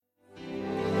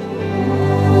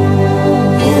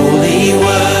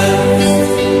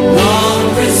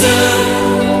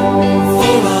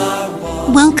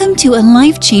to a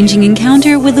life-changing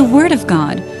encounter with the Word of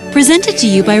God, presented to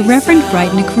you by Reverend Bright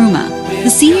Nkrumah, the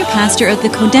senior pastor of the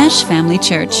Kodesh Family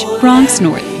Church, Bronx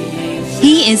North.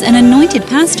 He is an anointed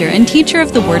pastor and teacher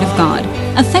of the Word of God,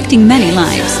 affecting many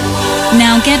lives.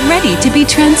 Now get ready to be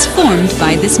transformed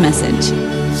by this message.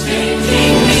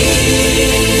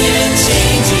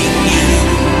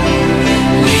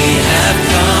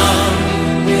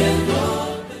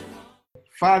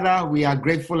 Father, we are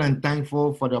grateful and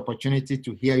thankful for the opportunity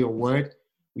to hear your word.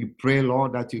 We pray,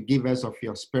 Lord, that you give us of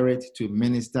your spirit to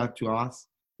minister to us.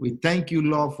 We thank you,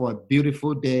 Lord, for a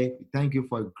beautiful day. We thank you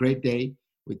for a great day.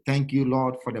 We thank you,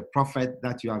 Lord, for the prophet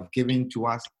that you have given to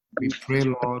us. We pray,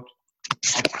 Lord,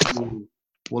 that you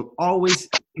will always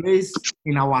place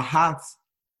in our hearts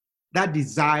that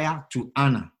desire to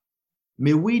honor.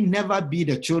 May we never be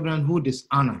the children who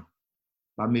dishonor,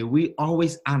 but may we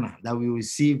always honor, that we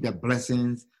receive the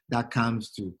blessings that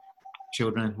comes to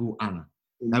children who honor.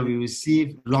 Amen. That we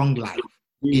receive long life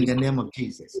in the name of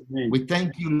Jesus. Amen. We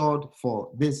thank you, Lord, for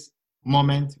this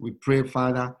moment. We pray,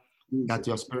 Father, that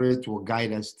your spirit will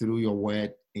guide us through your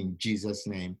word in Jesus'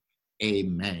 name.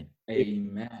 Amen.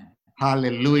 Amen.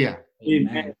 Hallelujah.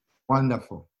 Amen.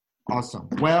 Wonderful. Awesome.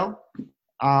 Well,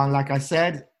 like I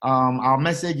said, our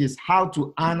message is how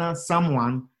to honor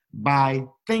someone by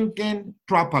thinking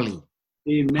properly.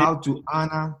 Amen. How to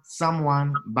honor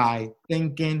someone by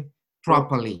thinking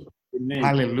properly. Amen.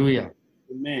 Hallelujah.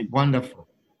 Amen. Wonderful.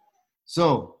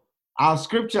 So, our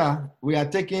scripture, we are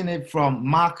taking it from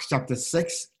Mark chapter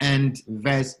 6 and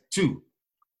verse 2.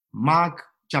 Mark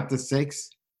chapter 6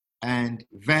 and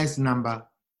verse number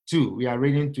 2. We are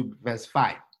reading to verse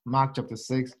 5. Mark chapter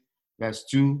 6, verse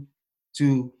 2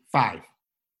 to 5.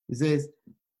 It says,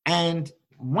 "And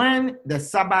when the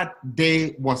Sabbath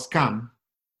day was come,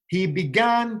 he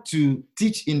began to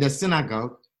teach in the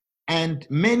synagogue, and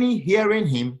many hearing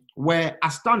him were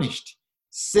astonished,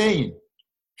 saying,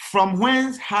 From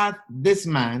whence hath this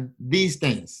man these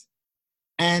things?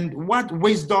 And what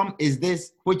wisdom is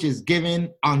this which is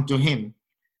given unto him,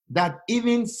 that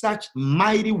even such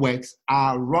mighty works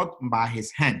are wrought by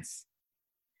his hands?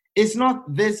 Is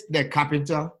not this the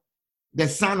carpenter, the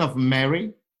son of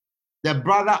Mary, the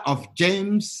brother of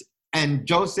James and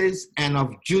Joseph, and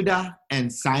of Judah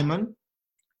and Simon?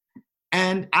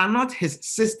 And are not his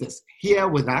sisters here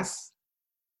with us?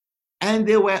 And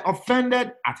they were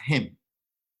offended at him.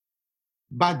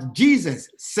 But Jesus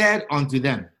said unto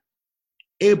them,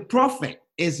 A prophet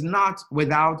is not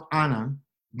without honor,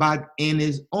 but in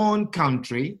his own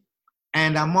country,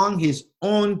 and among his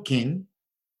own kin,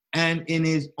 and in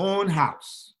his own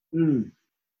house.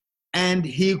 And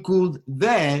he could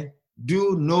there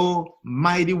do no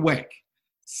mighty work,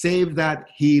 save that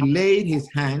he laid his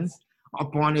hands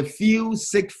upon a few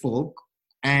sick folk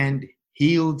and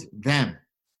healed them."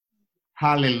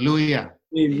 Hallelujah.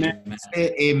 Amen.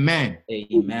 Say amen.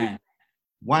 Amen.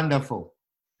 Wonderful.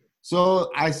 So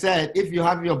I said, if you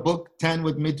have your book, turn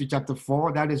with me to chapter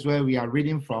 4. That is where we are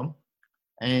reading from.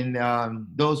 And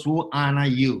those who honor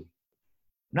you.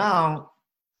 Now,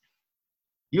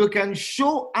 you can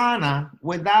show honor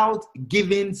without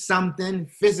giving something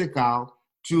physical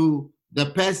to the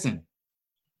person.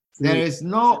 There is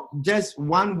no just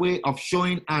one way of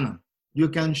showing honor. You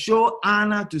can show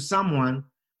honor to someone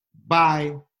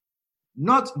by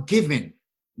not giving.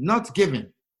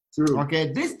 True.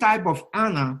 Okay, this type of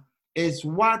honor is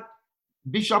what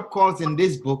Bishop calls in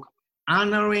this book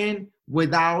honoring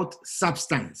without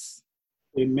substance.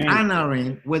 Amen.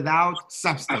 Honoring without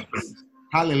substance.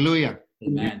 Hallelujah.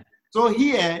 Amen. So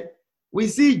here we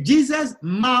see Jesus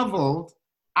marveled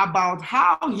about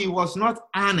how he was not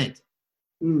honored.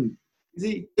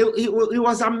 See, he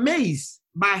was amazed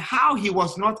by how he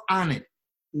was not honored.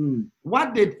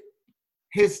 What did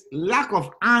his lack of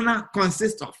honor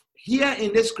consist of? Here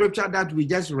in this scripture that we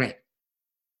just read,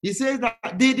 he says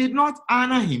that they did not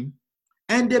honor him,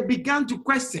 and they began to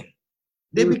question.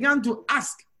 They began to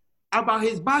ask about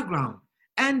his background,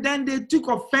 and then they took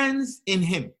offense in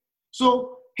him.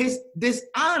 So his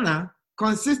dishonor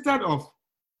consisted of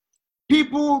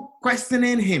people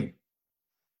questioning him,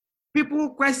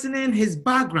 people questioning his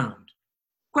background,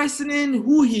 questioning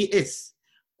who he is,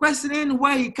 questioning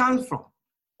where he comes from,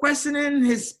 questioning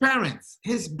his parents,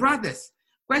 his brothers,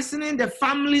 questioning the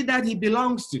family that he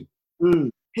belongs to.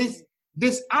 His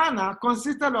dishonor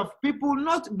consisted of people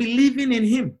not believing in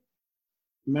him.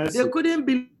 They couldn't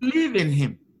believe in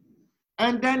him.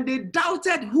 And then they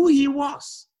doubted who he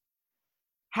was.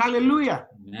 Hallelujah.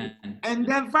 Amen. And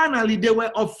then finally, they were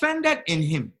offended in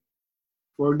him.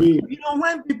 Forgive. You know,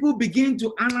 when people begin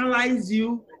to analyze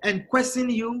you and question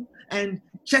you and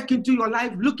check into your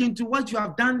life, look into what you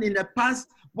have done in the past,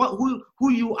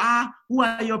 who you are, who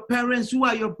are your parents, who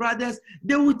are your brothers.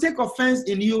 They will take offense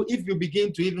in you if you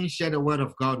begin to even share the word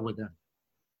of God with them.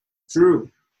 True.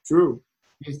 True.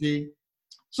 You see?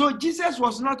 So Jesus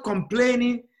was not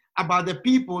complaining about the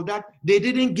people that they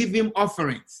didn't give him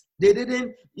offerings. They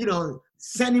didn't,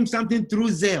 send him something through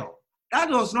Zelle. That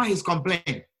was not his complaint.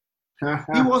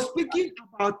 He was speaking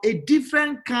about a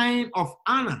different kind of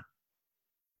honor.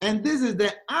 And this is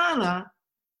the honor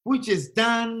which is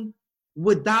done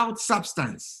without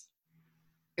substance.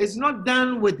 It's not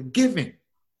done with giving.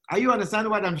 Are you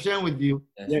understanding what I'm sharing with you?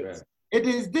 That's Yes. right. It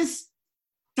is this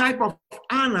type of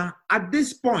honor at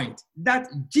this point that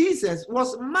Jesus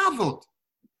was marveled.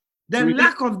 The Really?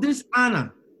 lack of this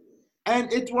honor.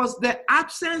 And it was the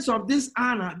absence of this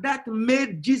honor that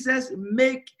made Jesus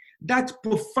make that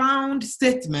profound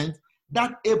statement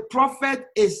that a prophet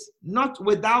is not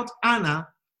without honor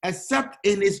except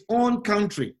in his own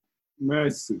country.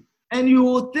 Mercy. And you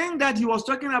will think that he was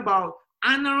talking about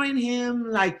honoring him,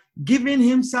 like giving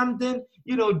him something,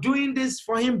 doing this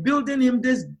for him, building him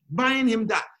this, buying him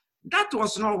that. That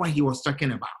was not what he was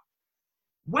talking about.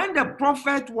 When the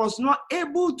prophet was not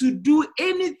able to do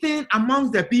anything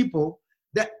amongst the people,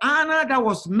 the honor that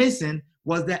was missing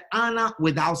was the honor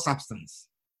without substance.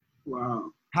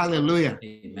 Wow. Hallelujah.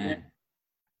 Amen.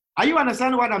 Are you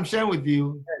understanding what I'm sharing with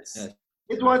you? Yes.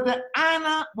 It was the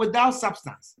honor without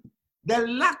substance. The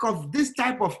lack of this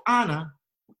type of honor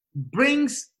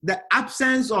brings the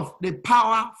absence of the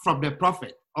power from the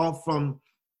prophet or from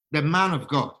the man of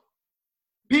God.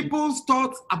 People's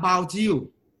thoughts about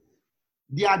you,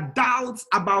 their doubts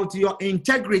about your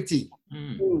integrity,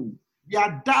 Mm.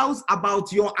 their doubts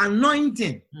about your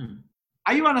anointing. Mm.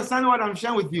 Are you understanding what I'm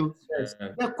sharing with you? Yes.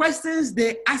 The questions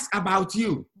they ask about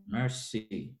you,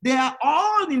 Mercy. they are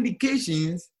all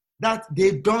indications that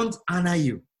they don't honor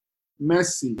you.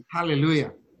 Mercy.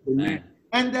 Hallelujah. Amen.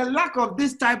 And the lack of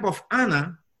this type of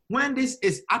honor, when this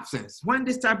is absence, when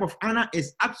this type of honor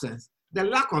is absence, the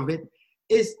lack of it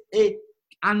is a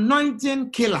anointing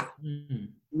killer. Mm.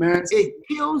 Mercy. It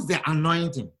kills the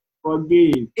anointing.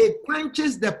 Forgive. It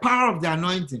quenches the power of the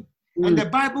anointing. And the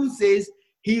Bible says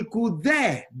he could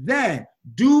there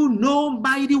do no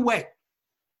mighty work.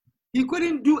 He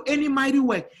couldn't do any mighty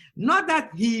work. Not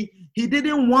that he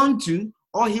didn't want to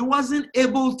or he wasn't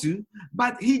able to,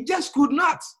 but he just could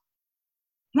not.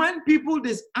 When people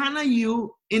dishonor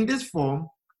you in this form,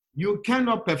 you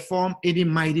cannot perform any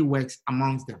mighty works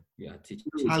amongst them. We are teaching.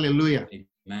 Hallelujah.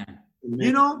 Amen.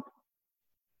 Amen.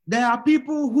 There are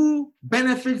people who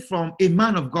benefit from a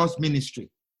man of God's ministry.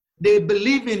 They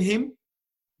believe in him.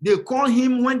 They call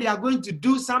him when they are going to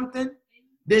do something.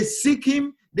 They seek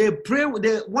him. They pray.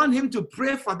 They want him to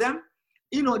pray for them.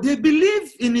 They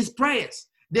believe in his prayers.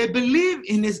 They believe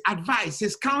in his advice,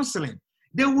 his counseling.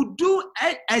 They will do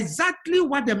exactly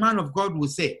what the man of God will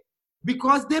say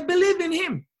because they believe in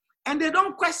him. And they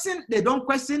don't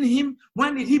question him.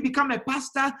 When did he become a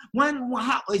pastor?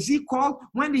 How is he called?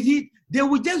 They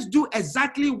will just do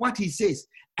exactly what he says.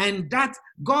 And that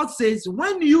God says,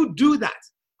 when you do that,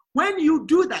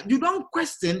 you don't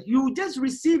question, you just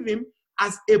receive him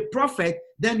as a prophet,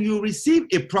 then you receive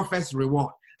a prophet's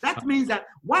reward. That means that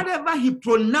whatever he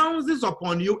pronounces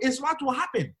upon you is what will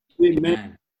happen.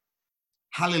 Amen.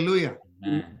 Hallelujah.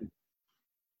 Amen.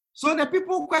 So the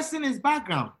people question his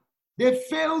background. They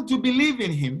fail to believe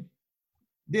in him.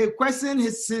 They question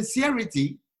his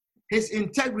sincerity, his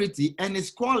integrity, and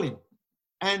his calling.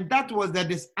 And that was the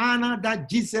dishonor that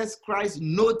Jesus Christ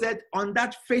noted on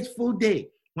that fateful day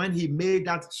when he made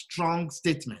that strong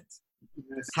statement.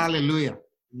 Mercy. Hallelujah.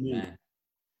 Amen.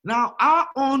 Now, our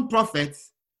own prophet,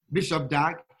 Bishop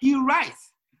Dag, he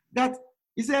writes that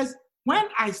he says, when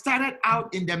I started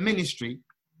out in the ministry,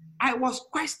 I was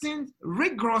questioned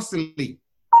rigorously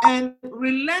and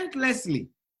relentlessly.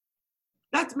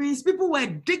 That means people were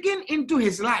digging into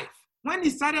his life. When he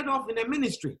started off in the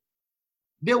ministry,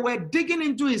 they were digging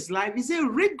into his life. He said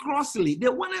rigorously.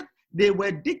 They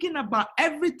were digging about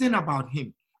everything about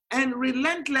him. And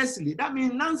relentlessly, that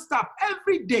means nonstop,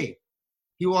 every day,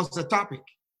 he was a topic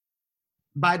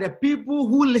by the people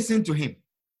who listened to him.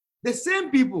 The same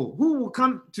people who will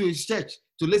come to his church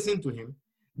to listen to him,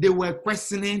 they were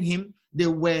questioning him, they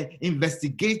were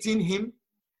investigating him,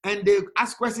 and they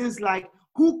ask questions like,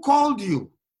 who called you?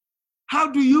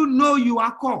 How do you know you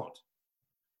are called?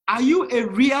 Are you a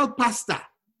real pastor?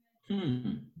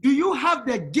 Do you have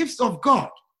the gifts of God?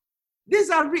 These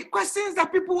are questions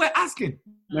that people were asking.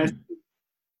 Mercy.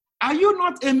 Are you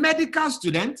not a medical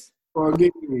student?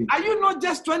 Forgive. Are you not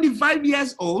just 25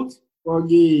 years old?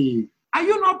 Forgive. Are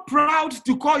you not proud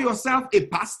to call yourself a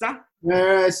pastor?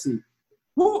 Mercy.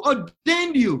 Who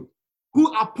ordained you?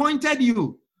 Who appointed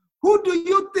you? Who do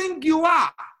you think you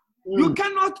are? You Mm.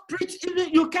 cannot preach,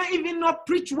 you can't even not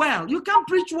preach well. You can't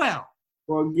preach well.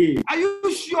 Forgive. Are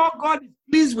you sure God is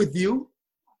pleased with you?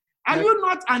 Are Yes. you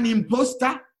not an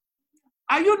imposter?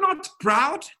 Are you not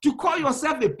proud to call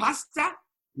yourself a pastor?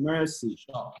 Mercy.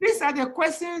 These are the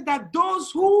questions that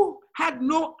those who had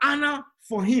no honor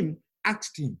for him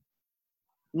asked him.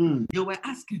 Mm. They were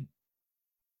asking.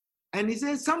 And he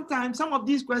says sometimes some of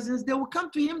these questions, they will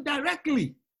come to him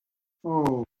directly.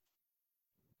 Oh,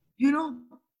 You know,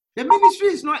 the ministry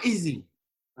is not easy.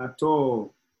 at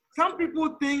all. Some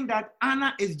people think that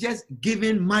honor is just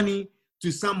giving money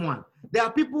to someone. There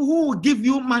are people who will give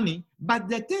you money, but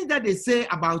the things that they say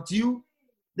about you,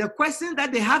 the questions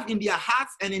that they have in their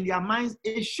hearts and in their minds,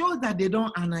 it shows that they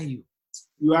don't honor you.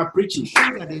 You are preaching. It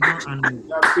shows that they don't honor you.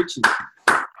 You are preaching.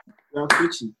 You are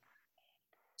preaching.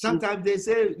 Sometimes they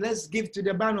say, let's give to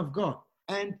the man of God.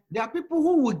 And there are people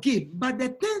who will give, but the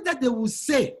things that they will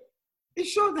say, it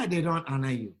shows that they don't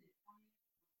honor you.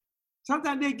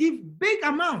 Sometimes they give big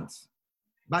amounts,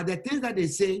 but the things that they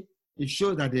say, it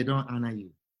shows that they don't honor you.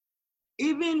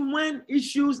 Even when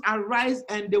issues arise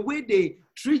and the way they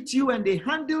treat you and they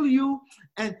handle you,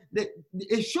 and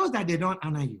it shows that they don't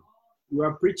honor you. You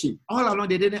are preaching. All along,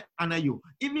 they didn't honor you.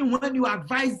 Even when you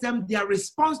advise them, their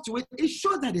response to it, it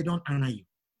shows that they don't honor you.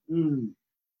 Mm.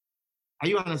 Are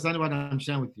you understanding what I'm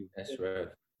sharing with you? That's right.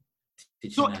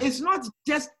 So it's not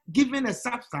just giving a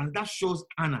substance that shows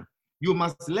honor. You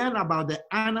must learn about the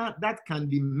honor that can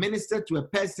be ministered to a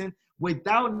person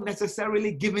without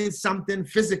necessarily giving something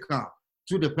physical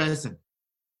to the person.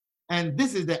 And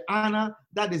this is the honor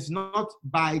that is not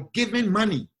by giving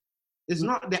money. It's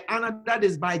not the honor that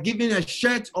is by giving a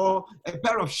shirt or a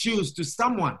pair of shoes to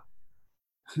someone.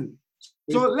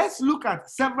 So let's look at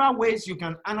several ways you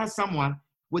can honor someone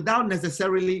without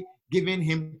necessarily giving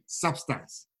him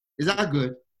substance. Is that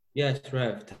good? Yes,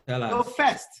 Rev. Tell So us.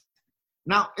 first,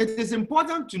 now it is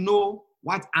important to know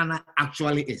what honor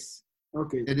actually is.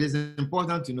 Okay. It is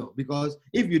important to know, because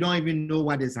if you don't even know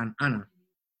what is an honor,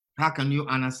 how can you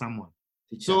honor someone?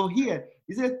 Teacher. So here,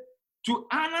 he said, to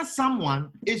honor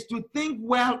someone is to think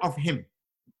well of him,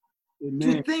 Amen.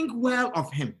 to think well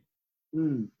of him,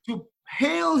 Mm. to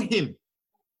hail him,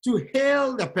 to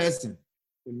hail the person,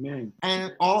 Amen.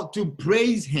 and or to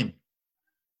praise him.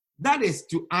 That is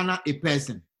to honor a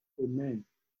person. Amen.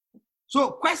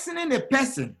 So questioning a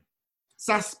person,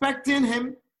 suspecting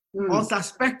him or Mm.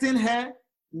 suspecting her,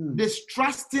 Mm.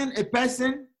 distrusting a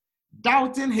person,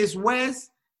 doubting his words,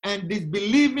 and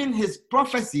disbelieving his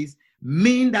prophecies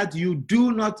mean that you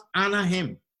do not honor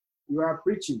him. You are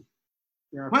preaching.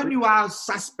 You are When preaching. you are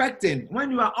suspecting,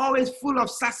 when you are always full of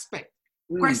suspect,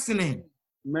 Mm. questioning,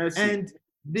 Mercy. and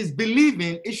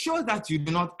disbelieving, it shows that you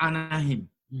do not honor him.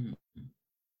 Mm.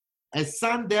 A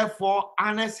son, therefore,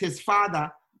 honors his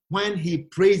father when he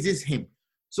praises him.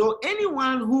 So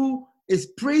anyone who is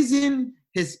praising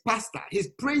his pastor, he's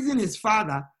praising his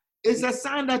father, is a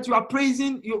sign that you are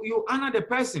praising, you honor the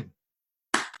person.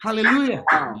 Hallelujah.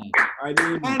 Wow. I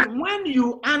didn't. And when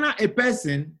you honor a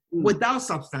person Mm. without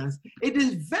substance, it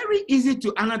is very easy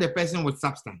to honor the person with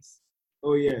substance.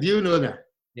 Oh, yeah. Do you know that?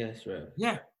 Yes, Rev.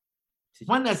 Yeah.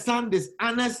 Teacher. When the son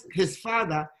dishonors his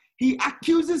father, he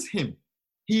accuses him,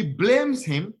 he blames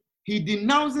him, he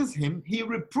denounces him, he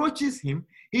reproaches him,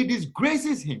 he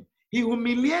disgraces him, he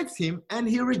humiliates him, and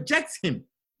he rejects him.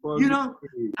 You know,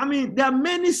 I mean, there are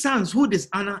many sons who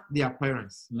dishonor their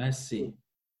parents. Mercy.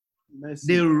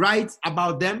 Mercy. They write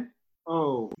about them.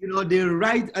 Oh, You know, they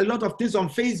write a lot of things on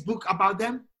Facebook about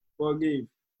them. forgive.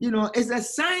 You know, it's a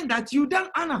sign that you don't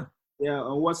honor. Yeah,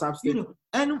 on WhatsApp You status. know,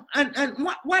 and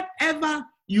whatever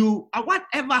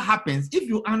happens, if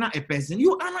you honor a person,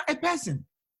 you honor a person.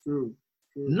 True.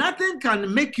 True. Nothing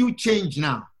can make you change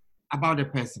now about the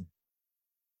person.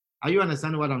 Are you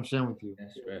understanding what I'm sharing with you?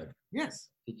 Yes, Rev. Yes.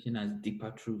 Teaching us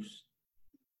deeper truths.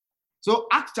 So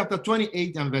Acts chapter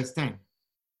 28 and verse 10.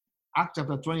 Acts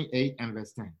chapter 28 and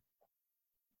verse 10.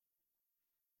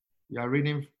 You are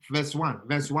reading verse 1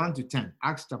 to 10.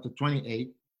 Acts chapter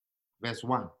 28, verse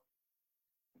 1.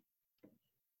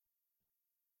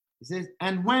 It says,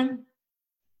 and when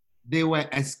they were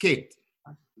escaped,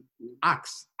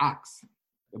 Acts,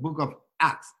 the book of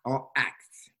Acts or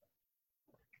Acts,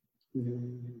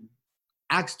 Mhm.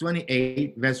 Acts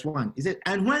 28, verse 1. It says,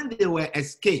 and when they were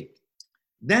escaped,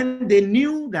 then they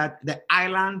knew that the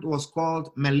island was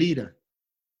called Melita.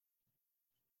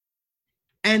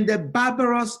 And the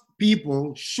barbarous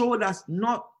people showed us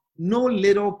no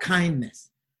little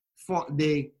kindness, for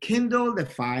they kindled the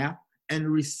fire and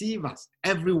received us,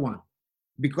 everyone,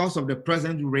 because of the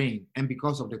present rain and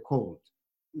because of the cold.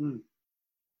 Mm.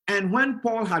 And when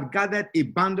Paul had gathered a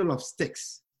bundle of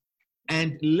sticks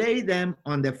and lay them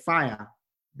on the fire,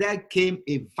 there came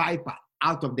a viper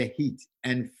out of the heat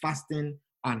and fastened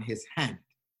on his hand.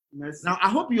 Mercy. Now, I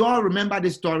hope you all remember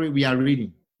the story we are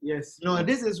reading. Yes.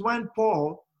 This is when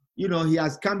Paul, he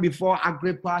has come before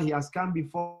Agrippa, he has come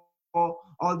before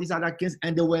all these other kings,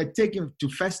 and they were taken to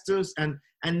Festus, and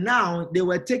now they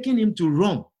were taking him to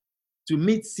Rome to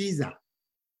meet Caesar.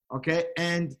 Okay,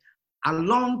 and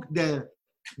along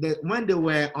when they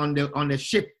were on the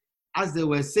ship, as they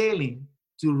were sailing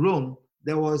to Rome,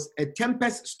 there was a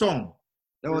tempest storm.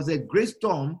 There was a great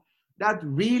storm that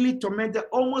really tormented,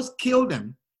 almost killed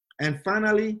them. And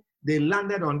finally, they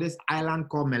landed on this island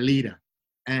called Melita.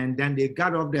 And then they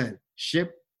got off the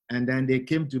ship, and then they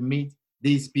came to meet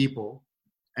these people.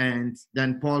 And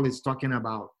then Paul is talking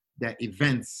about the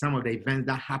events, some of the events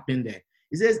that happened there.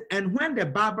 He says, and when the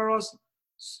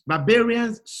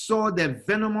barbarians saw the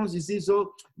venomous,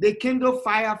 so they kindled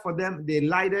fire for them. They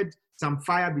lighted some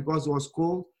fire because it was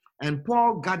cold. And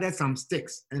Paul gathered some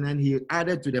sticks, and then he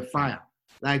added to the fire,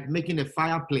 like making a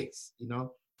fireplace,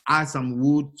 add some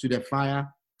wood to the fire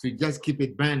to just keep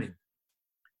it burning.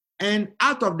 And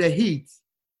out of the heat,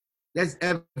 there's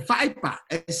a viper,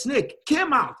 a snake,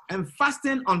 came out and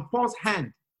fastened on Paul's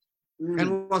hand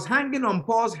and was hanging on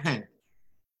Paul's hand.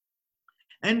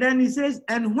 And then he says,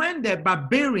 and when the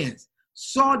barbarians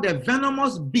saw the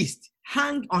venomous beast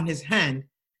hang on his hand,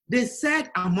 they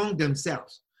said among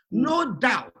themselves, no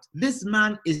doubt this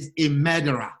man is a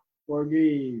murderer,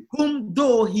 Forgive. whom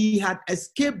though he had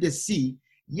escaped the sea,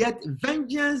 yet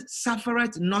vengeance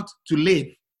suffereth not to live.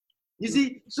 You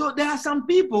see, so there are some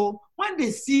people, when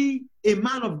they see a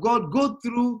man of God go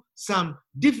through some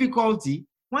difficulty,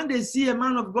 when they see a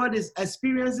man of God is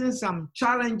experiencing some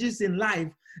challenges in life,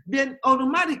 then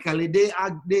automatically they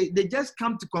just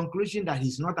come to conclusion that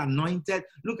he's not anointed.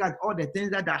 Look at all the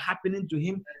things that are happening to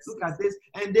him. Look at this.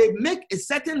 And they make a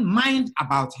certain mind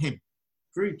about him.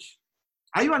 Preach.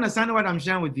 Are you understanding what I'm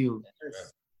sharing with you?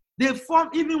 Yes. They form,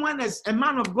 even when a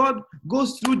man of God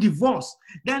goes through divorce,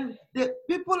 then the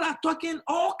people are talking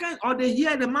all kinds, or they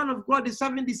hear the man of God is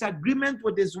having disagreement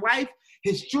with his wife,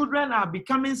 his children are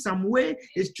becoming some way,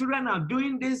 his children are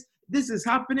doing this is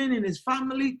happening in his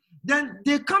family. Then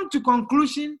they come to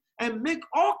conclusion and make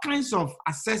all kinds of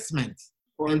assessments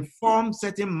and form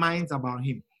certain minds about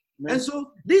him. Yes. And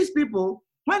so these people,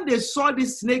 when they saw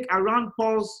this snake around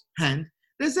Paul's hand,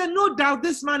 they said, no doubt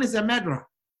this man is a murderer,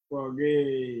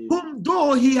 Forgive. whom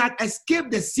though he had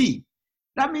escaped the sea.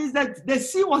 That means that the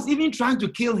sea was even trying to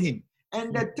kill him.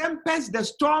 And the tempest, the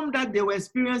storm that they were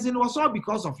experiencing was all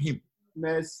because of him.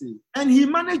 Mercy. And he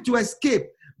managed to escape.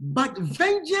 But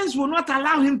vengeance will not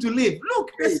allow him to live.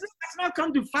 Look, the snake has not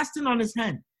come to fasting on his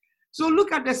hand. So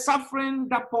look at the suffering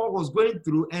that Paul was going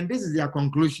through, and this is their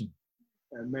conclusion.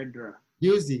 A murderer.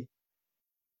 You see?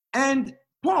 And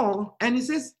Paul, and he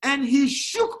says, and he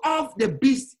shook off the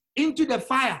beast into the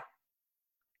fire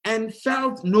and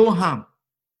felt no harm.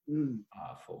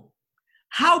 Powerful.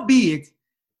 Howbeit,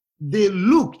 they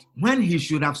looked when he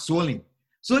should have swollen.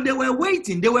 So they were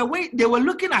waiting. They were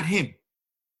looking at him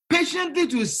patiently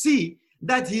to see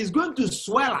that he is going to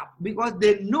swell up, because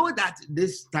they know that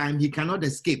this time he cannot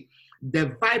escape.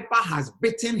 The viper has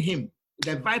bitten him.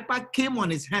 The viper came on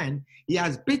his hand. He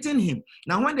has bitten him.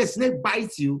 Now, when the snake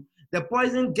bites you, the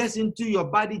poison gets into your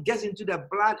body, gets into the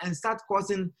blood, and starts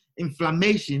causing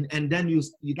inflammation, and then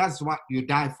that's what you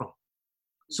die from.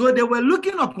 So they were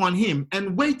looking upon him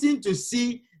and waiting to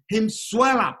see him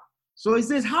swell up. So he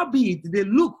says, howbeit they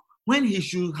look when he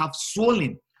should have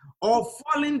swollen or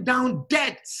fallen down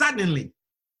dead suddenly.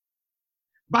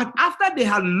 But after they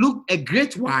had looked a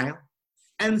great while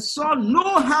and saw no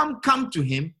harm come to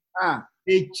him,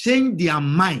 they changed their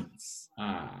minds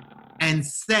and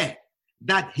said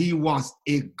that he was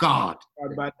a god.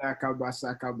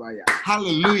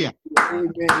 Hallelujah.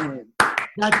 Amen.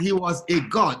 That he was a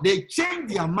god. They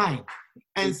changed their mind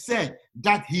and said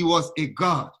that he was a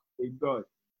god. A God.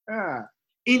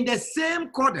 In the same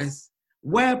quarters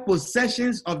were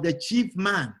possessions of the chief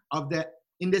man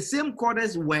in the same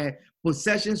quarters were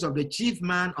possessions of the chief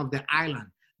man of the island.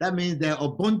 That means the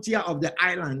Obontia of the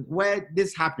island where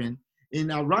this happened.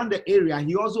 In around the area,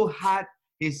 he also had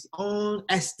his own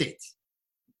estate,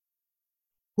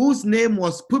 whose name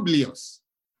was Publius,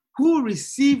 who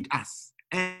received us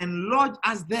and lodged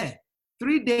us there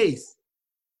 3 days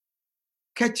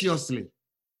courteously.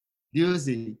 Do you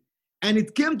see? And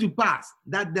it came to pass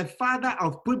that the father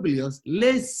of Publius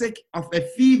lay sick of a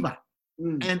fever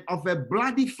and of a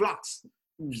bloody flux.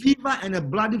 Fever and a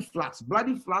bloody flux.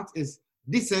 Bloody flux is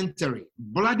dysentery,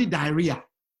 bloody diarrhea.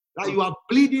 Like you are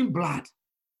bleeding blood.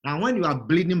 Now, when you are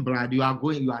bleeding blood, you are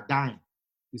dying.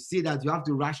 You see that you have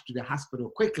to rush to the hospital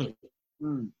quickly.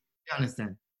 You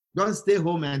understand? Don't stay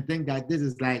home and think that this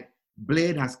is like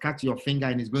blade has cut your finger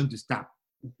and it's going to stop.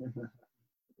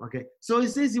 Okay. So it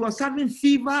says he was having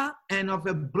fever and of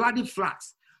a bloody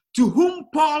flux, to whom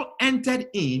Paul entered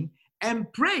in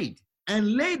and prayed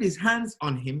and laid his hands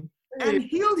on him and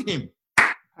healed him.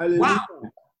 Hallelujah. Wow.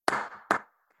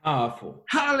 Powerful.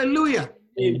 Hallelujah.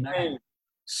 Amen.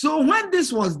 So when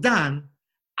this was done,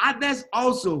 others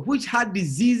also which had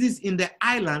diseases in the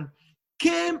island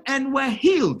came and were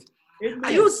healed. Amen.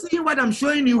 Are you seeing what I'm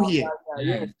showing you here?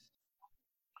 Yes.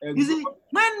 You see,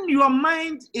 when your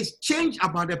mind is changed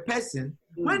about the person,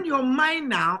 when your mind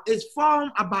now is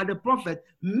formed about the prophet,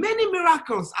 many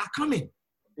miracles are coming.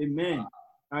 Amen.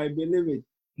 I believe it.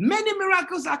 Many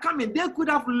miracles are coming. They could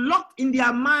have locked in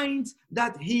their minds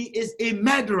that he is a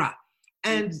murderer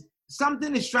and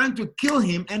something is trying to kill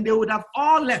him, and they would have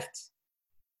all left.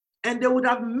 And they would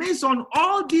have missed on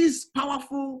all these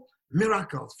powerful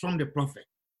miracles from the prophet.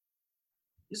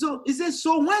 So it says,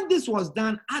 so when this was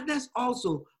done, others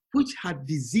also which had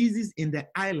diseases in the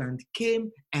island came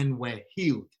and were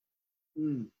healed.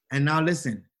 And now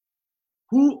listen,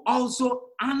 who also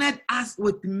honored us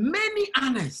with many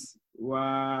honors.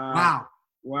 Wow. Wow.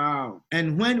 Wow.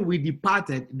 And when we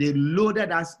departed, they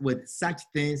loaded us with such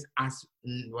things as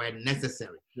were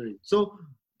necessary. Great. So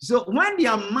when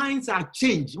their minds are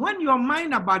changed, when your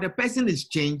mind about the person is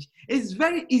changed, it's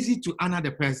very easy to honor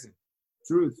the person.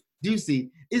 Truth. Do you see?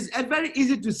 It's very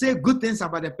easy to say good things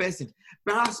about the person.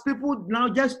 Perhaps people now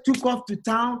just took off to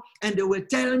town and they were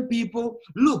telling people,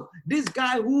 look, this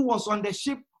guy who was on the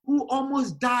ship, who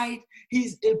almost died,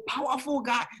 he's a powerful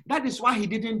guy. That is why he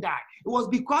didn't die. It was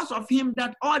because of him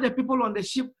that all the people on the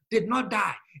ship did not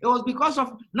die. It was because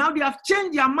of, now they have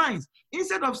changed their minds.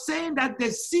 Instead of saying that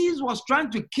the seas was trying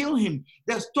to kill him,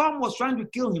 the storm was trying to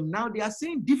kill him, now they are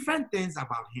saying different things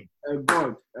about him. A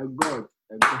God.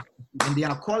 And they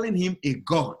are calling him a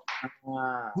God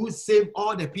who saved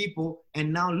all the people.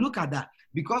 And now look at that.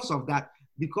 Because of that,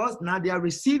 because now they are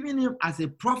receiving him as a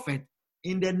prophet,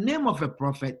 in the name of a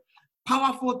prophet,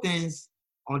 powerful things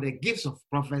or the gifts of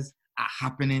prophets are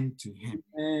happening to him,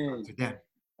 to them.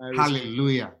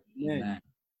 Hallelujah. Amen.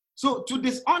 So to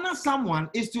dishonor someone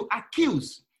is to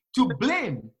accuse, to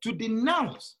blame, to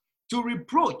denounce, to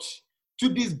reproach, to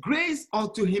disgrace or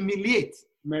to humiliate,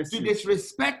 Mercy. to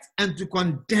disrespect and to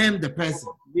condemn the person.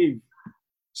 Give.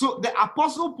 So the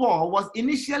Apostle Paul was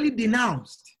initially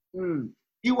denounced.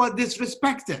 He was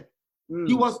disrespected.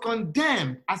 He was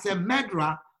condemned as a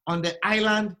murderer on the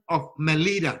island of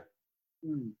Melita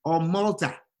or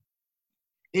Malta.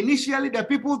 Initially, the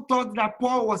people thought that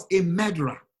Paul was a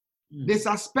murderer. They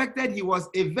suspected he was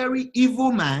a very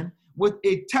evil man with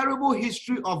a terrible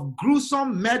history of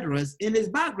gruesome murderers in his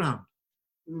background.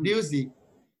 Do you see?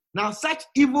 Now, such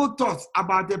evil thoughts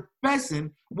about the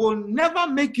person will never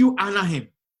make you honor him.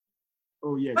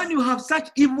 Oh, yes. When you have such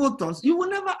evil thoughts, you will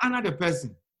never honor the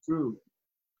person. True.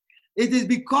 It is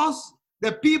because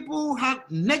the people have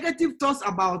negative thoughts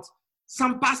about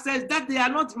some pastors that they are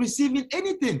not receiving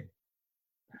anything.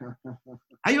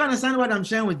 Are you understanding what I'm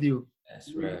sharing with you?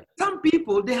 That's right. Some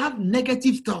people, they have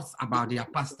negative thoughts about their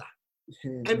pastor.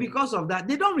 And because of that,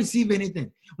 they don't receive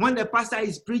anything. When the pastor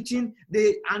is preaching,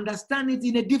 they understand it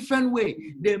in a different way.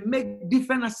 They make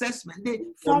different assessments. They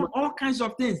form all kinds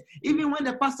of things. Even when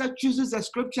the pastor chooses a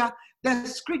scripture, the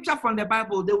scripture from the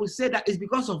Bible, they will say that it's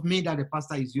because of me that the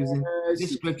pastor is using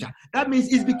this scripture. That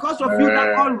means it's because of you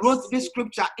that God wrote this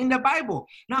scripture in the Bible.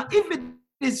 Now, if it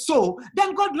is so,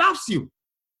 then God loves you.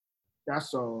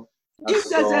 That's all. If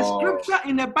there's a scripture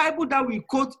in the Bible that we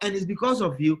quote and it's because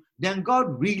of you, then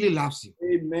God really loves you.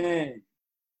 Amen.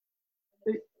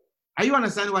 Are you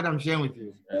understanding what I'm sharing with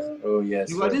you? Yes. Oh,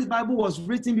 yes. Because this Bible was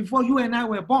written before you and I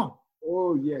were born.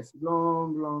 Oh, yes.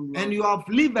 Long. And you have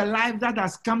lived a life that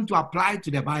has come to apply to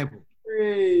the Bible.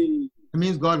 Hey. It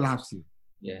means God loves you.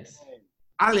 Yes.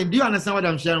 Alan, do you understand what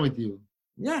I'm sharing with you?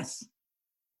 Yes.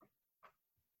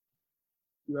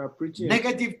 You are preaching.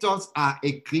 Negative thoughts are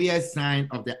a clear sign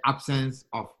of the absence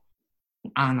of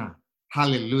honor.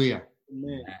 Hallelujah.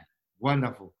 Amen.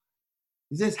 Wonderful.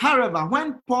 He says, however,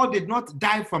 when Paul did not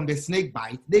die from the snake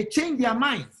bite, they changed their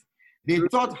minds. They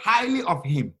thought highly of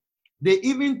him. They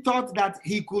even thought that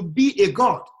he could be a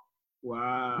god.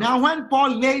 Wow. Now, when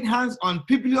Paul laid hands on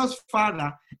Publius'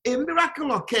 father, a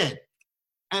miracle occurred,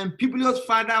 and Publius'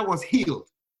 father was healed.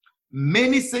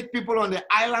 Many sick people on the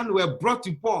island were brought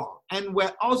to Paul and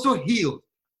were also healed.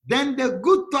 Then the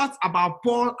good thoughts about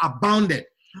Paul abounded.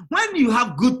 When you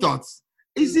have good thoughts,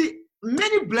 you see,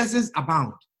 many blessings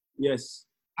abound. Yes.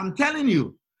 I'm telling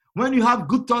you, when you have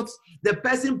good thoughts, the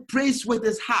person prays with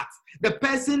his heart. The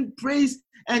person prays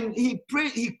and he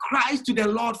cries to the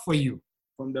Lord for you.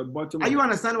 From the bottom. Are you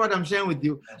understand what I'm sharing with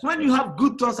you? When you have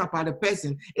good thoughts about a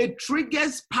person, it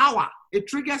triggers power. It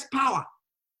triggers power.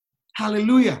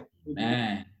 Hallelujah.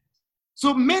 Amen.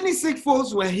 So many sick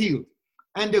folks were healed,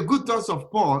 and the good thoughts of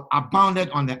Paul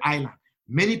abounded on the island.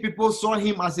 Many people saw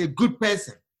him as a good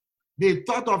person. They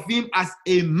thought of him as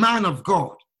a man of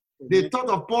God. They thought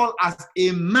of Paul as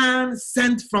a man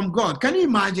sent from God. Can you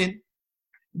imagine?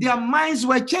 Their minds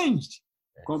were changed.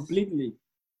 Completely.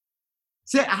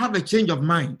 Say, I have a change of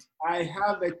mind. I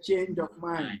have a change of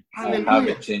mind. Hallelujah. I have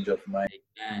a change of mind.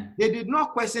 Amen. They did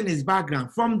not question his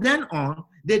background. From then on,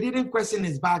 they didn't question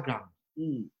his background.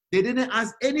 They didn't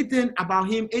ask anything about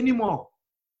him anymore.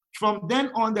 From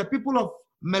then on, the people of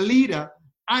Melita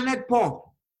honored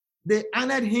Paul. They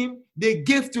honored him. They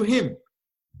gave to him.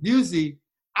 You see,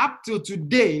 up to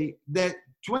today, we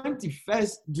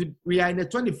are in the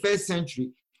 21st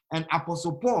century, and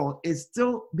Apostle Paul is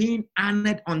still being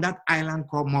honored on that island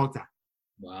called Malta.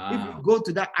 Wow. If you go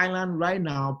to that island right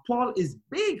now, Paul is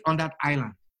big on that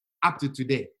island up to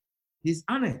today. He's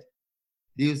honored.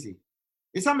 Do you see?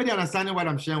 Is somebody understanding what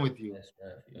I'm sharing with you? Yes,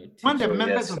 sir. When the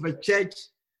members of a church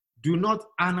do not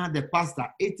honor the pastor,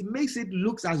 it makes it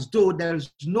look as though there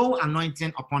is no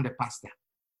anointing upon the pastor.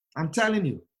 I'm telling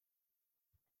you.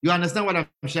 You understand what I'm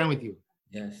sharing with you?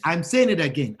 Yes. I'm saying it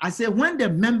again. I say when the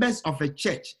members of a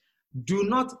church do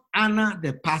not honor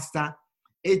the pastor,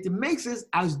 it makes it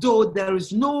as though there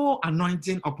is no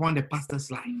anointing upon the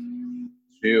pastor's life.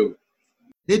 True.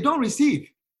 They don't receive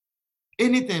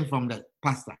anything from the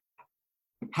pastor.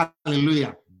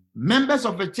 Hallelujah. Members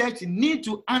of a church need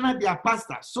to honor their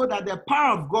pastor so that the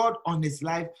power of God on his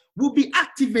life will be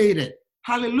activated.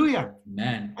 Hallelujah.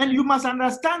 Amen. And you must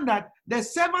understand that the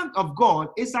servant of God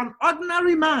is an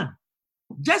ordinary man,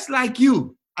 just like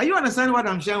you. Are you understanding what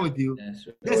I'm sharing with you? Yes,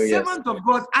 sir. The servant of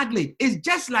God, Adley, is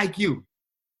just like you.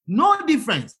 No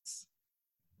difference.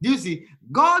 Do you see?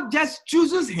 God just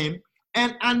chooses him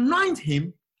and anoints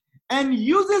him and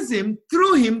uses him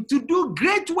through him to do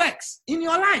great works in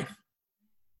your life.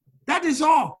 That is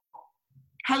all.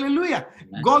 Hallelujah.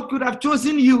 Amen. God could have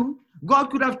chosen you. God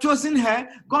could have chosen her.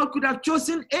 God could have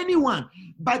chosen anyone.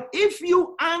 But if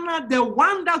you honor the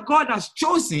one that God has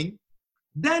chosen,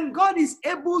 then God is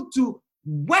able to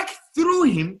work through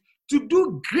him to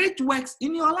do great works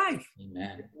in your life.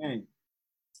 Amen. Amen.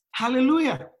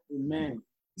 Hallelujah. Amen.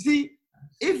 See,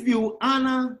 if you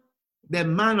honor the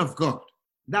man of God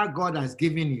that God has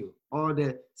given you, or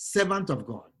the servant of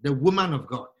God, the woman of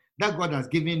God that God has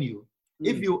given you,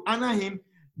 if you honor him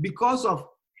because of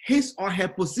his or her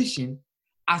position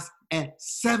as a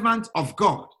servant of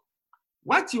God,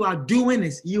 what you are doing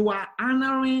is you are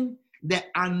honoring the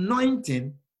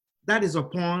anointing that is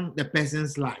upon the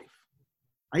person's life.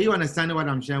 Are you understanding what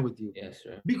I'm sharing with you? Yes,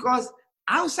 sir. Because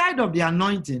outside of the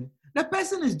anointing, the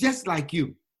person is just like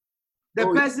you. The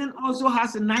person also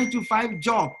has a 9-to-5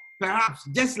 job, perhaps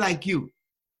just like you.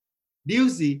 Do you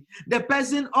see? The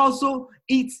person also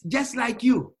eats just like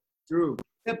you. True.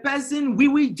 The person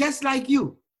wee just like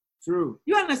you. True.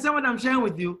 You understand what I'm sharing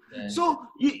with you? Yes. So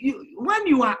when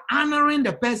you are honoring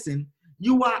the person,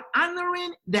 you are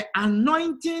honoring the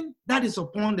anointing that is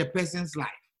upon the person's life.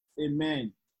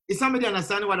 Amen. Is somebody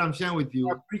understanding what I'm sharing with you? You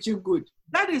are preaching good.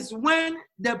 That is when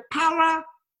the power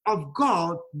of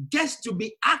God gets to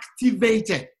be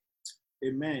activated.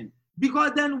 Amen.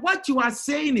 Because then what you are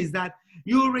saying is that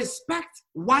you respect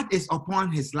what is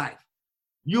upon his life.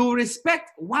 You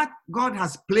respect what God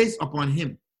has placed upon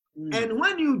him. And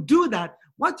when you do that,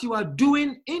 what you are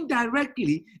doing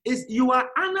indirectly is you are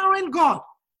honoring God.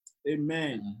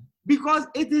 Amen. Because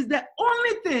it is the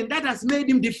only thing that has made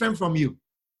him different from you.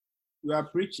 You are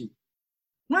preaching.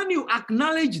 When you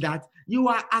acknowledge that, you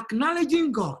are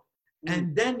acknowledging God.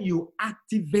 And then you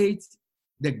activate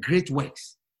the great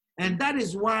works. And that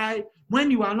is why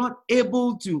when you are not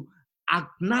able to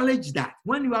acknowledge that,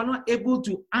 when you are not able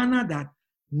to honor that,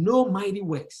 no mighty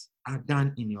works are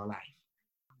done in your life.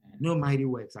 No mighty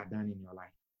works are done in your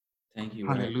life. Thank you.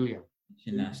 Hallelujah.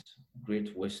 Teaching us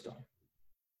great wisdom.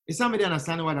 Is somebody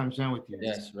understanding what I'm sharing with you?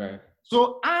 Yes, right.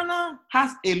 So honor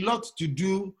has a lot to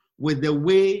do with the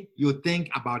way you think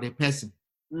about a person.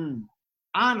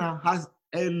 Honor has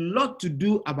a lot to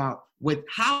do with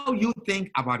how you think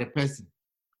about a person.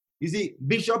 You see,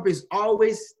 Bishop is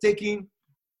always taking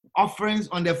offerings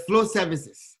on the flow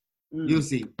services. You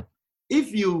see,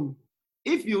 if you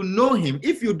know him,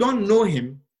 if you don't know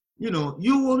him,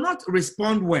 you will not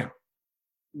respond well.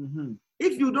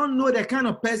 If you don't know the kind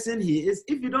of person he is,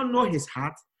 if you don't know his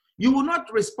heart, you will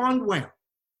not respond well.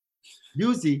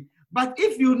 You see, but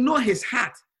if you know his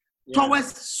heart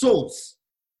towards souls,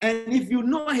 and if you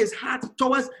know his heart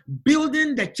towards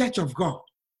building the church of God,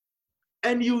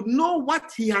 and you know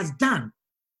what he has done,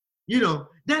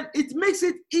 then it makes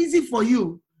it easy for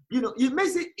you. It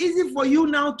makes it easy for you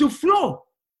now to flow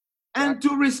and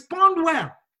to respond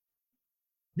well.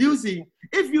 Do you see?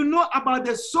 If you know about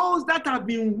the souls that have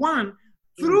been won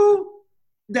through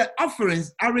the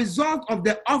offerings, a result of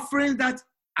the offerings that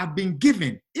have been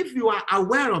given, if you are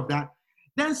aware of that,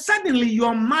 then suddenly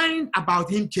your mind about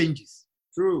him changes.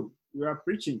 True. You are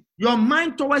preaching. Your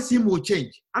mind towards him will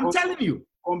change. I'm telling you.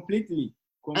 Completely.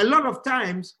 A lot of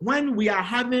times when we are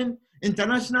having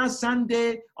International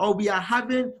Sunday, or we are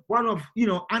having one of,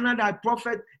 another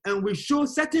prophet, and we show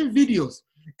certain videos,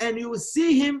 and you will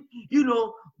see him,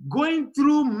 going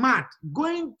through mud,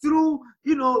 going through,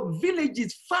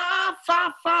 villages,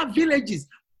 far villages,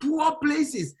 poor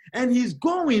places, and he's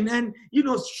going and,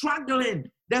 struggling.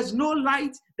 There's no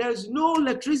light, there's no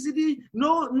electricity,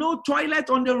 no toilet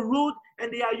on the road,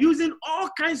 and they are using all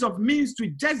kinds of means to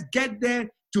just get there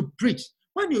to preach.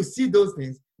 When you see those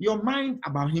things, your mind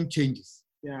about him changes.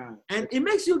 Yeah. And it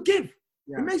makes you give.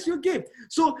 Yeah. It makes you give.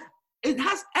 So it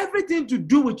has everything to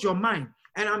do with your mind.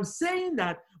 And I'm saying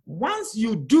that once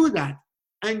you do that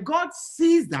and God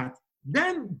sees that,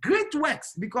 then great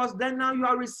works, because then now you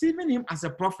are receiving him as a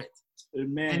prophet.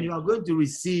 Amen. And you are going to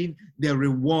receive the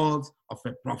rewards of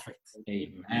a prophet.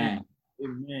 Amen.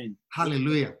 Amen.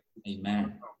 Hallelujah.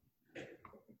 Amen.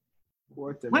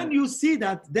 When you see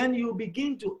that, then you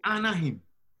begin to honor him.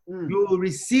 Mm. You will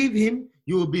receive him.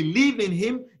 You will believe in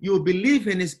him. You will believe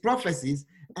in his prophecies.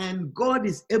 And God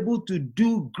is able to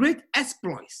do great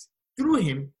exploits through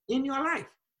him in your life.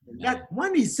 Amen. That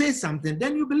when he says something,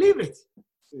 then you believe it.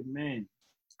 Amen.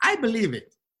 I believe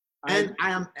it. And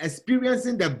I am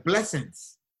experiencing the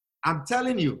blessings. I'm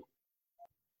telling you,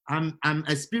 I'm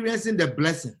experiencing the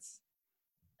blessings.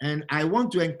 And I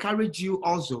want to encourage you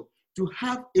also to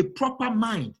have a proper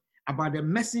mind about the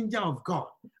messenger of God,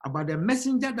 about the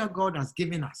messenger that God has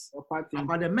given us,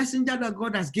 about the messenger that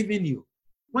God has given you.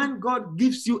 When God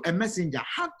gives you a messenger,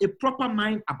 have a proper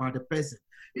mind about the person.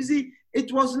 You see,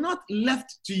 it was not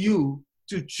left to you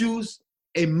to choose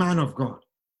a man of God.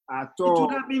 At It all.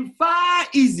 would have been far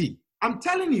easy. I'm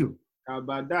telling you.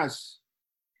 Kabadash.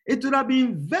 It would have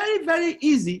been very, very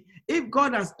easy if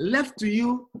God has left to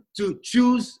you to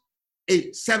choose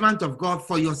a servant of God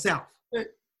for yourself.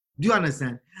 Do you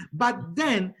understand? But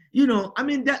then,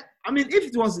 if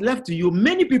it was left to you,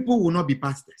 many people will not be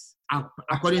pastors,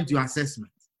 according to your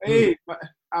assessment. Hey,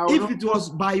 If it was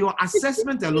by your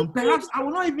assessment alone, perhaps I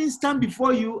will not even stand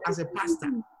before you as a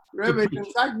pastor. Reverend,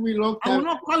 I will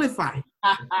not qualify.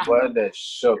 What a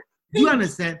shock. Do you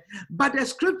understand? But the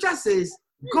scripture says,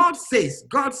 God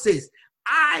says,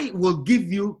 I will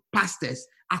give you pastors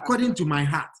according to my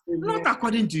heart, not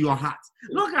according to your heart,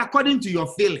 not according to your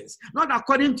feelings, not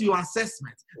according to your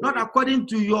assessment, not according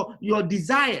to your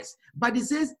desires. But it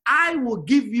says, I will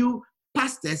give you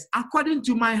pastors according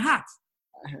to my heart,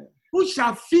 who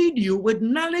shall feed you with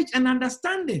knowledge and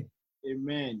understanding.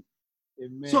 Amen.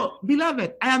 Amen. So,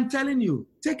 beloved, I am telling you,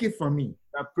 take it from me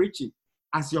You are preaching.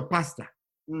 as your pastor.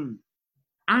 Mm.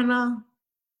 Honor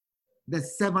the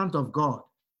servant of God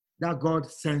that God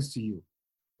sends to you.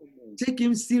 Amen. Take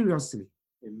him seriously.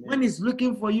 Amen. When he's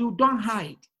looking for you, don't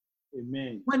hide.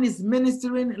 Amen. When he's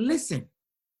ministering, listen.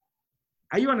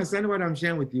 Are you understanding what I'm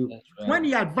sharing with you? That's right. When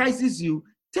he advises you,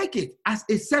 take it. As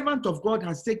a servant of God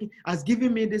has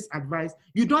given me this advice,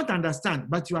 you don't understand,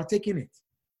 but you are taking it.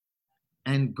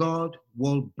 And God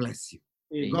will bless you.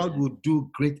 Amen. God will do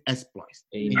great exploits.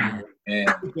 Amen.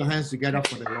 Put your hands together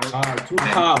for the Lord. Too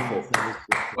powerful.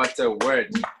 What a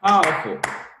word. Powerful.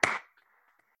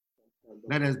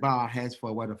 Let us bow our heads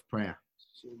for a word of prayer.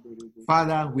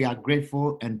 Father, we are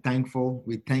grateful and thankful.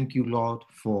 We thank you, Lord,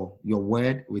 for your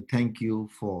word. We thank you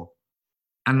for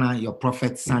Anna, your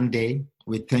prophet Sunday.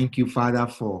 We thank you, Father,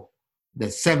 for the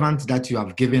servant that you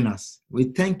have given us. We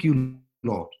thank you,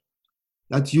 Lord,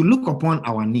 that you look upon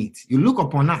our needs. You look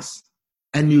upon us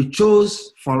and you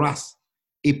chose for us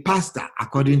a pastor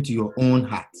according to your own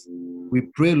heart. We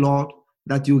pray, Lord,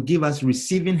 that you give us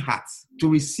receiving hearts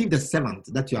to receive the servant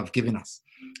that you have given us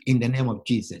in the name of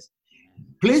Jesus.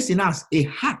 Place in us a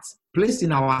heart, place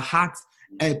in our hearts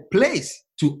a place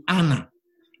to honor.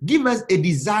 Give us a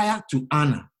desire to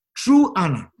honor, true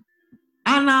honor.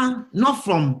 Honor not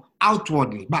from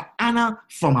outwardly, but honor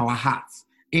from our hearts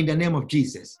in the name of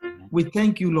Jesus. We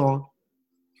thank you, Lord,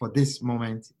 for this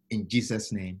moment in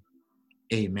Jesus' name.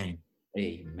 Amen.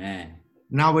 Amen.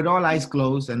 Now, with all eyes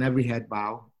closed and every head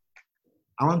bowed,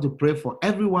 I want to pray for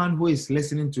everyone who is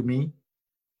listening to me,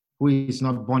 who is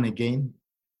not born again,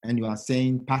 and you are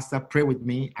saying, Pastor, pray with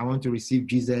me. I want to receive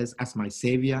Jesus as my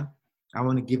Savior. I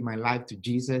want to give my life to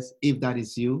Jesus. If that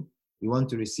is you, you want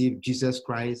to receive Jesus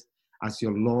Christ as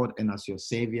your Lord and as your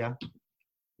Savior,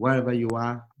 wherever you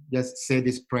are, just say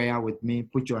this prayer with me.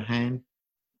 Put your hand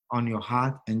on your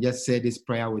heart and just say this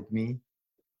prayer with me.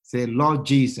 Say, Lord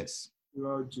Jesus,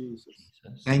 Lord Jesus,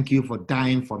 thank you for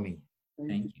dying for me.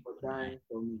 thank you for dying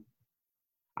for me.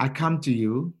 I come to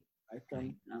you I I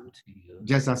come come to you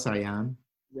just as I am.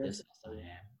 just just as I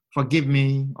am. Forgive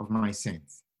me of my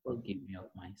sins. Forgive me of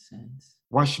my sins.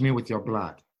 Wash me with your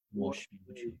blood. Wash me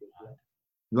with your blood.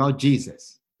 Lord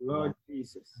Jesus, Lord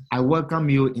Jesus. I welcome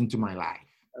you into my life.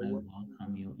 I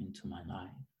welcome you into my life.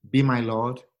 Be my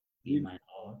Lord, Be my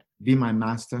Lord, be my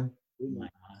Master, be my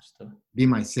Master, be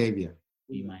my Savior.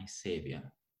 be my Savior.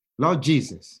 Lord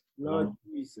Jesus, Lord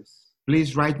Jesus.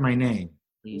 please write my name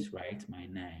Please write my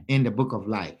name in the book of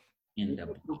life. in the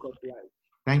book of life. life.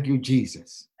 Thank you,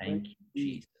 Jesus, Thank you,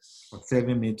 Jesus, for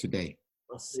saving me today.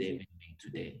 for saving me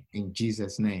today. In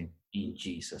Jesus' name, In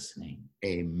Jesus' name.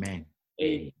 amen.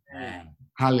 Amen.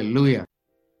 Hallelujah.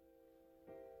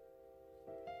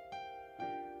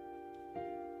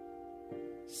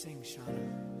 Sing,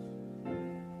 Shauna.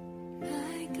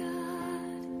 My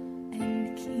God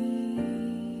and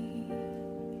King,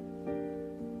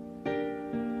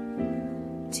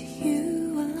 to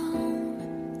you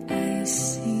alone I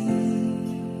sing.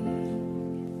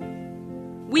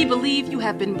 We believe you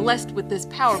have been blessed with this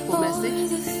powerful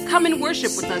message. Come and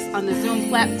worship with us on the Zoom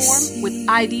platform with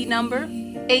ID number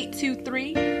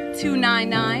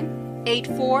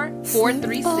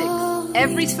 823-299-84436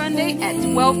 every Sunday at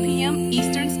 12 p.m.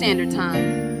 Eastern Standard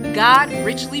Time. God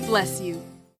richly bless you.